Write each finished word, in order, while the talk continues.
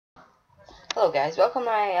Hello guys, welcome to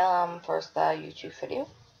my first YouTube video.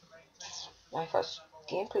 My first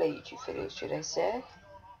gameplay YouTube video, should I say.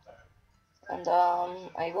 And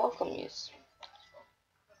I welcome you.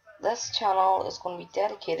 This channel is going to be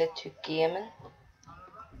dedicated to gaming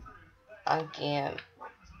and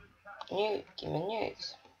gaming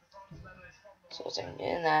news. So what I'm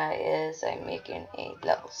doing now is I'm making a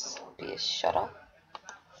little space shuttle.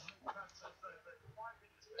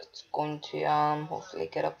 It's going to hopefully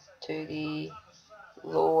get up to the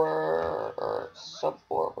lower or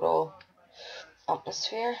suborbital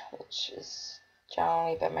atmosphere, which is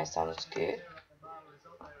generally by my standards good.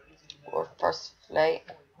 Or first flight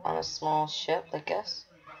on a small ship, I guess.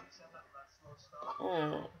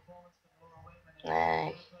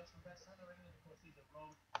 Nah.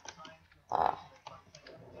 Uh,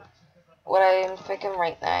 what I'm thinking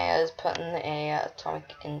right now is putting a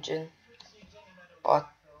atomic engine, but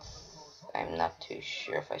I'm not too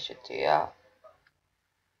sure if I should do that.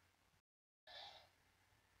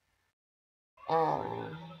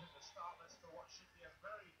 Um,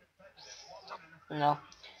 no,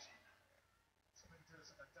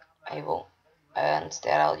 I won't.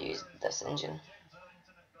 Instead, I'll use this engine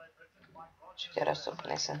to get us up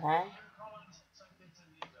nice and high.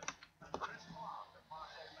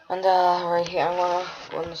 And right here, I'm gonna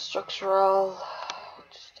go on the structural.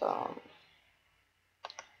 Just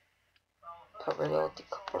put real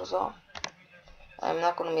decouplers on. I'm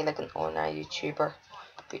not gonna be like an ordinary YouTuber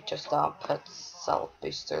who just put self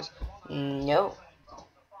boosters. No,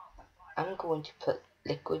 I'm going to put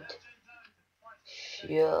liquid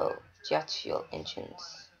fuel, jet fuel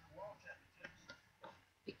engines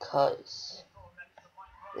because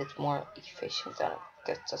it's more efficient and it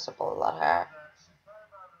gets us up a lot higher.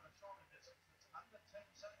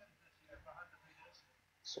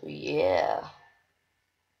 So yeah.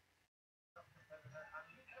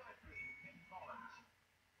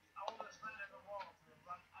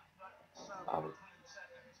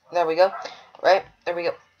 There we go. Right, there we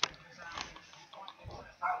go.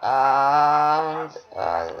 And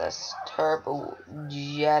this turbo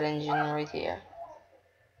jet engine right here.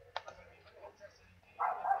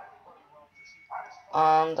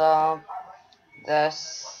 And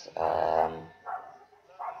this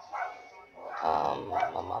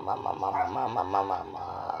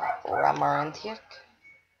rammer intake.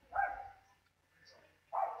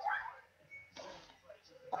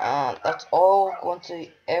 And that's all going to,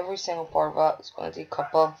 every single part of that is going to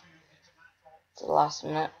decouple to the last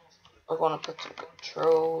minute. We're going to put some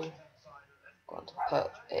control, going to put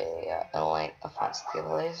a inline advanced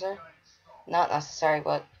stabilizer. Not necessary,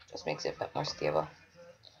 but just makes it a bit more stable.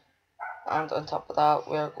 And on top of that,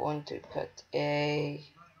 we're going to put a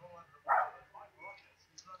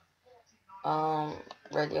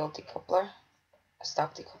radial decoupler, a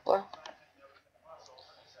stop decoupler,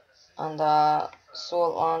 and so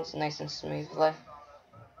it lands nice and smoothly.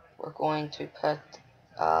 We're going to put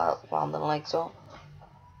landing legs on.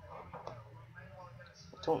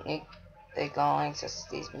 We don't need big landing legs, just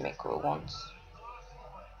these micro ones.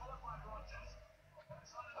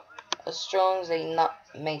 As strong as they not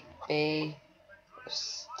might be, we're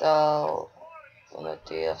still gonna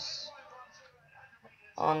do this.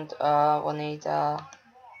 And we need a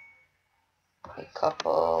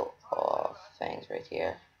couple of things right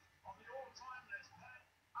here.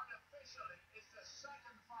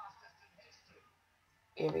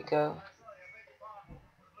 Here we go.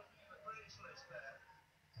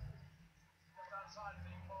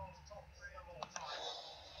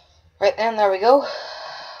 Right then, there we go.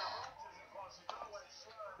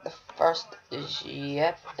 The first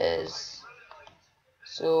ship is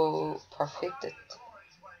so perfect it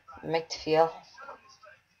makes feel,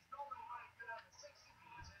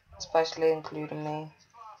 especially including me,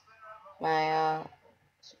 my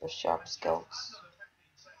super sharp skills.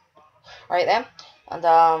 Right then, and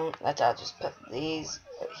let's just put these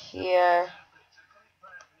here,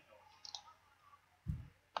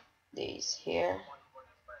 these here.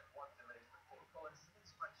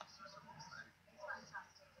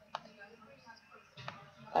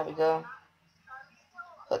 There we go.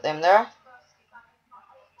 Put them there,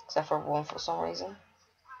 except for one for some reason.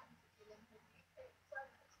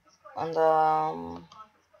 And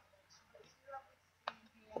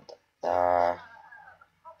put that there.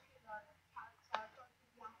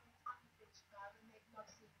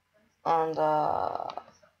 And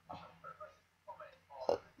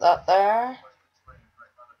put that there.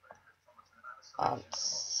 And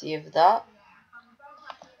save that.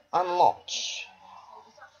 And launch.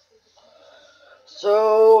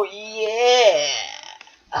 So yeah,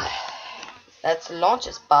 let's launch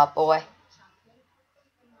this bad boy.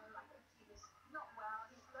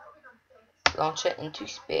 Launch it into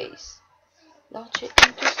space. Launch it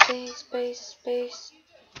into space, space, space.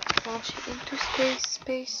 Launch it into space,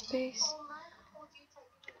 space, space.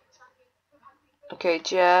 Okay,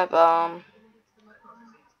 Jeb,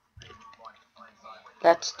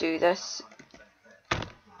 let's do this.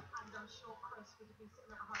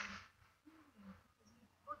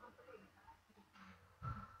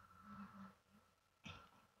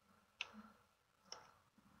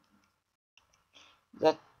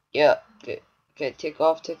 Yeah, okay, take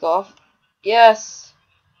off, take off. Yes!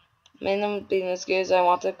 May not be as good as I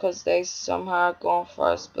wanted because they somehow are going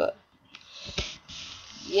first, but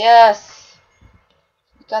yes!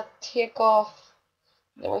 We got take off.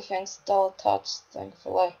 Everything's still attached,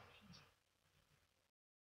 thankfully.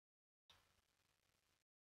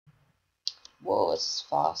 Whoa, it's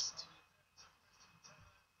fast.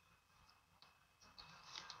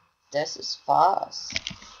 This is fast.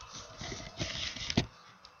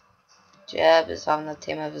 Jeb is having the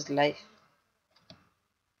time of his life.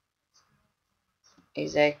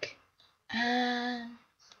 He's like, I'm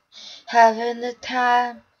having the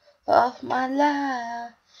time of my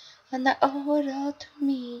life, and I owe it all to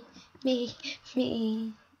me, me.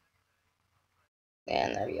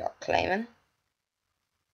 And there we are, climbing.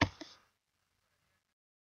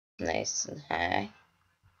 Nice and high.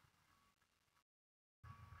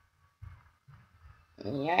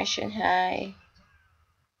 Nice and high.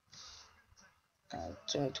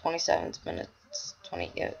 It's only 27 minutes,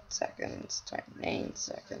 28 seconds, 29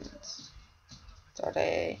 seconds,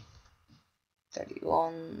 30,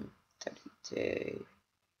 31, 32.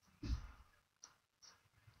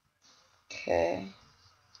 Okay.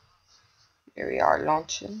 Here we are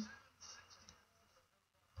launching.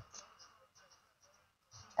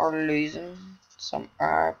 Or losing some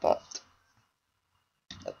air, but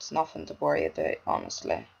that's nothing to worry about,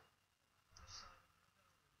 honestly.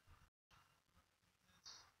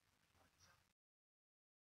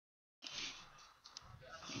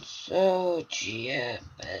 So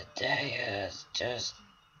Jebediah is just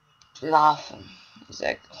laughing. He's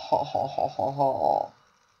like, ho ho ho ho ho.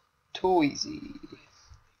 Too easy.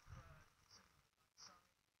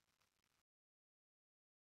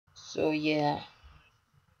 So yeah,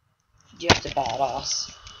 Jeb's a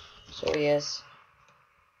badass. So he is.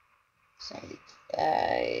 So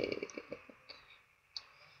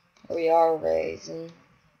we are raising.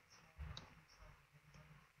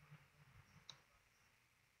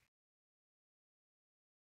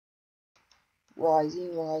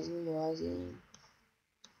 Rising, rising, rising.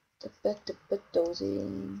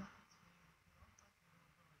 Dozing.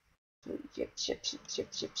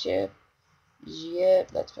 Ship.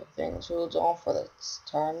 Yep, let's put things rules on for this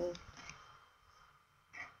turn.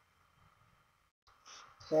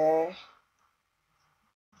 Okay.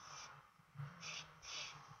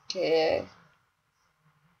 Okay.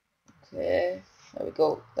 Okay. There we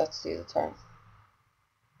go. Let's do the turn.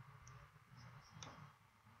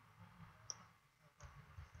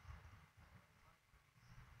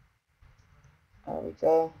 There we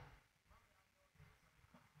go.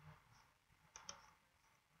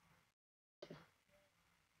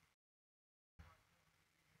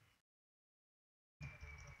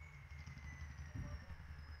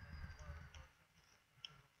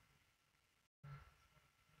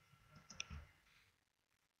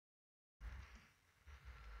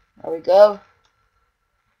 There we go.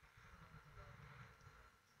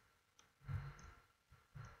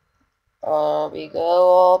 There we go.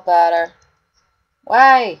 All better.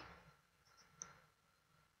 Why?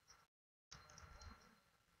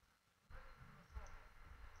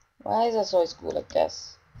 Why is this always go like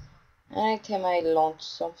this? Anytime I launch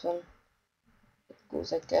something, it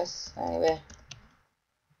goes like this. Anyway,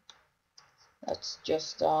 let's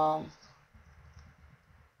just don't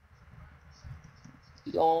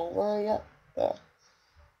worry yet. There.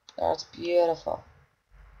 That's beautiful.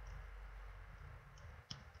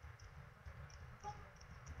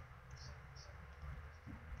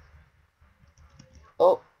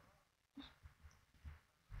 Oh.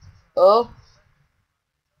 Oh.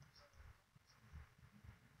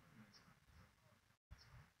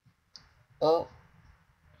 Oh.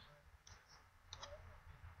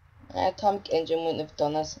 An atomic engine wouldn't have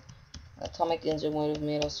done this. An atomic engine would have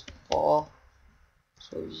made us fall.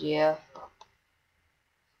 So yeah.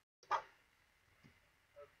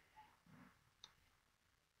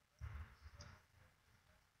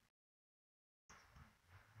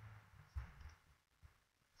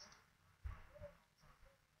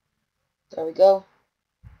 There we go.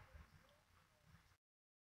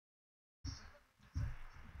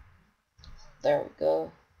 There we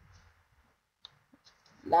go.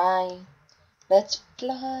 Line. Let's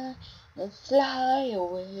fly and fly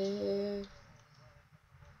away.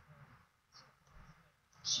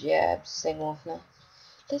 Jab, sing with me.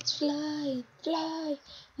 Let's fly and fly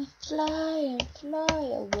and fly and fly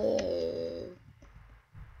away.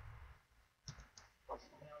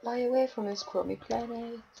 Fly away from this crummy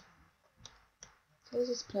planet. Cause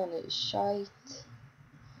this planet is shite.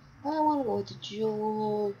 I wanna go to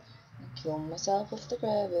Jewel and kill myself with the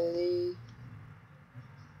gravity.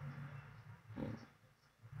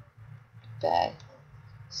 Bye.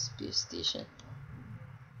 Space station.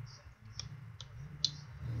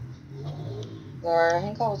 There, I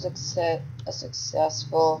think I was a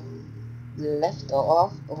successful left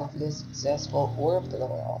off, or hopefully a successful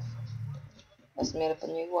orbital off. Let's made up a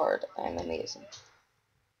new word. I'm amazing.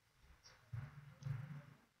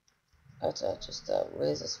 Let's just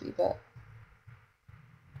raise this wee bit.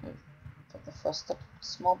 Put the first up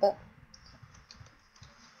small bit.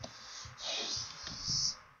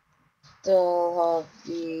 Still have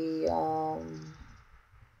the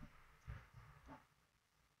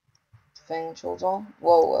thing controls on.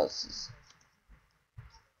 Whoa, this is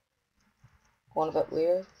going a bit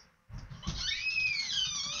weird.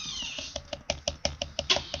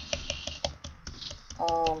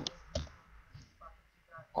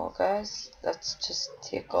 Oh guys, let's just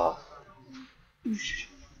take off.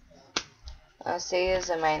 I'll see you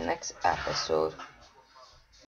in my next episode.